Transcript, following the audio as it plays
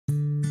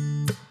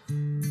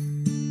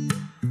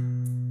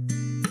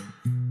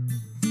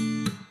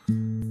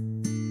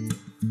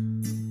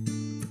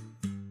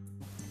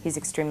He's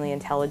extremely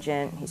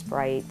intelligent, he's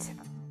bright.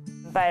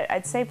 But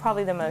I'd say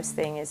probably the most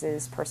thing is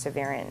his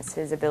perseverance,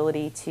 his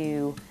ability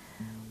to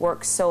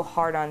work so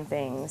hard on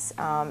things,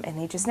 and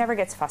he just never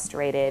gets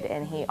frustrated,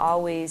 and he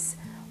always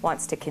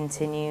wants to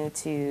continue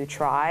to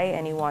try,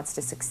 and he wants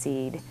to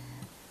succeed.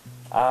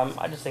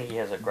 I just think he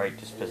has a great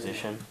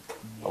disposition.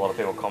 A lot of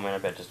people comment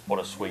about just what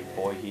a sweet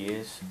boy he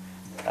is.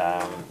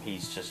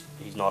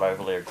 He's not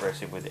overly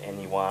aggressive with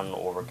anyone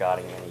or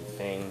regarding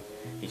anything.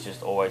 He's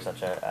just always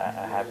such a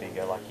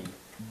happy-go-lucky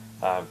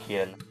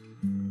kid.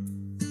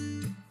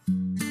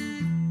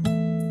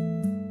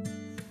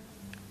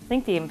 I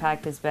think the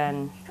impact has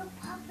been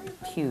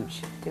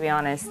huge, to be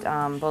honest,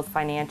 both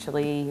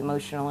financially,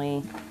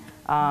 emotionally.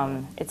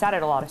 It's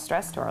added a lot of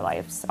stress to our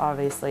lives,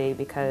 obviously,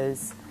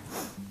 because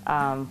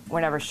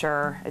we're never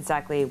sure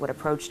exactly what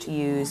approach to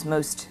use.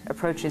 Most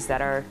approaches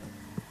that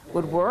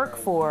would work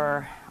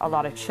for a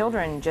lot of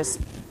children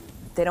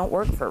they don't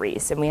work for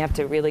Reese, and we have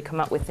to really come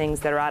up with things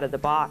that are out of the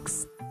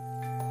box.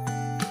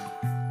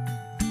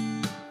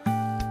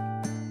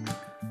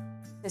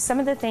 Some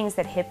of the things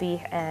that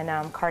HIPPY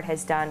and CARD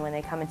has done when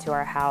they come into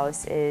our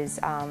house is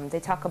they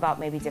talk about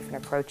maybe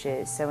different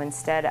approaches. So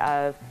instead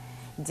of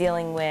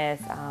dealing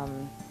with,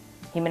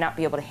 he may not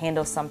be able to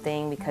handle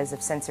something because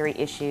of sensory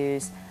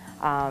issues,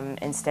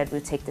 instead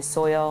we'll take the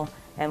soil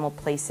and we'll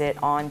place it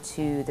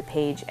onto the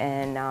page,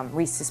 and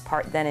Reese's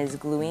part then is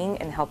gluing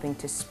and helping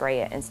to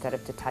spray it instead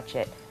of to touch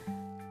it.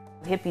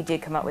 HIPPY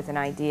did come up with an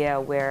idea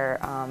where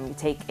you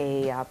take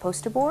a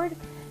poster board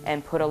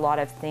and put a lot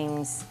of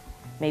things,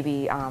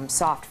 maybe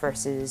soft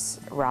versus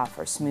rough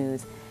or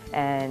smooth,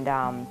 and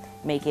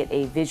make it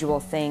a visual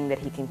thing that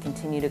he can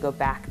continue to go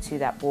back to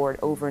that board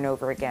over and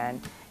over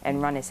again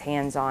and run his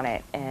hands on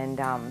it.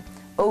 And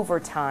over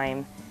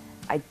time,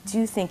 I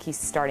do think he's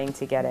starting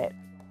to get it.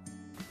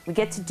 We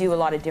get to do a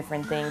lot of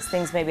different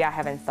things maybe I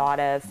haven't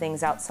thought of,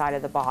 things outside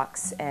of the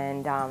box,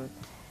 and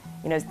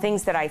you know,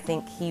 things that I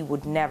think he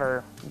would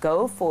never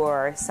go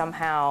for.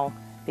 Somehow,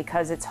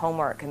 because it's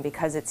homework and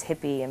because it's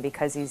HIPPY and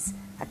because he's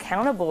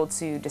accountable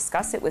to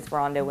discuss it with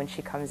Rhonda when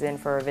she comes in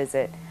for a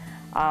visit,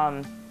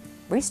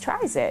 Reese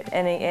tries it,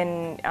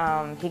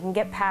 and he can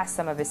get past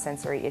some of his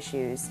sensory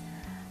issues.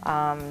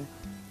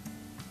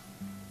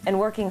 And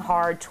working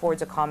hard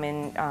towards a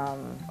common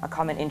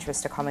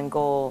interest, a common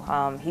goal.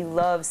 He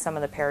loves some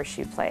of the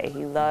parachute play.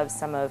 He loves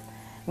some of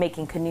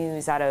making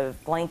canoes out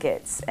of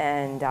blankets,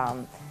 and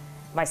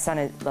my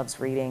son loves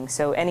reading.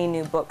 So any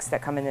new books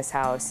that come in this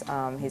house,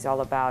 he's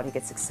all about, he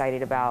gets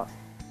excited about.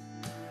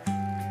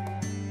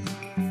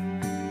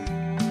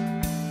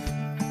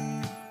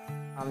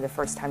 The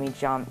first time he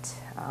jumped,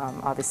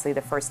 obviously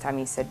the first time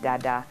he said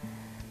Dada,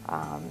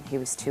 he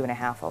was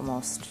 2.5,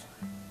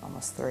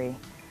 almost 3.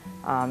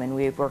 And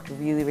we had worked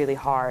really, really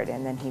hard,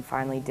 and then he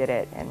finally did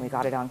it, and we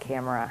got it on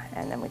camera,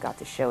 and then we got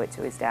to show it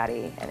to his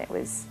daddy, and it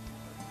was,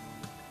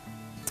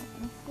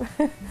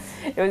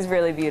 it was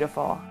really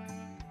beautiful.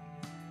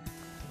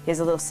 He has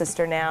a little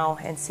sister now,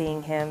 and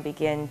seeing him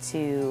begin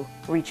to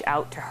reach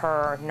out to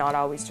her, not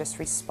always just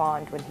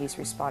respond when he's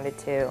responded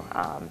to,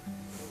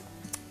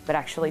 but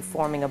actually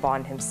forming a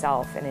bond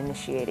himself and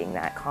initiating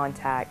that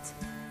contact.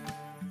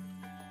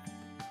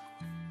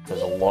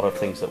 There's a lot of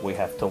things that we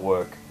have to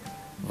work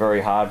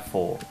very hard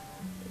for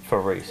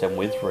Reese and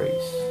with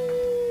Reese,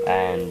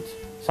 and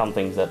some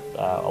things that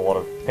a lot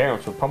of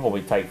parents would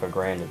probably take for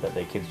granted that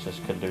their kids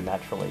just can do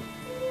naturally,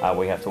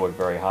 we have to work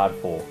very hard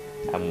for.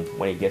 And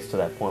when he gets to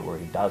that point where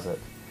he does it,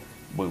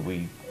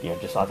 we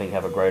just, I think,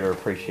 have a greater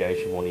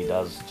appreciation when he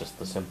does just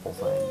the simple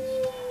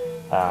things,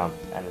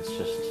 and it's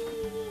just,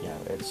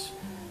 it's,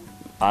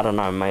 I don't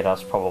know, made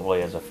us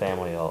probably as a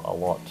family a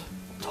lot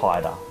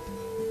tighter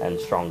and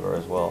stronger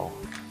as well.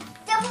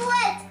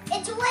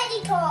 It's a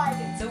winning card!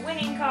 It's a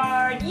winning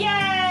card!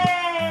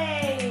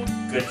 Yay!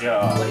 Good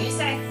job. What do you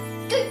say?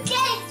 Good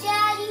game,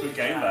 Daddy! Good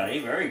game, buddy.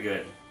 Very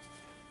good.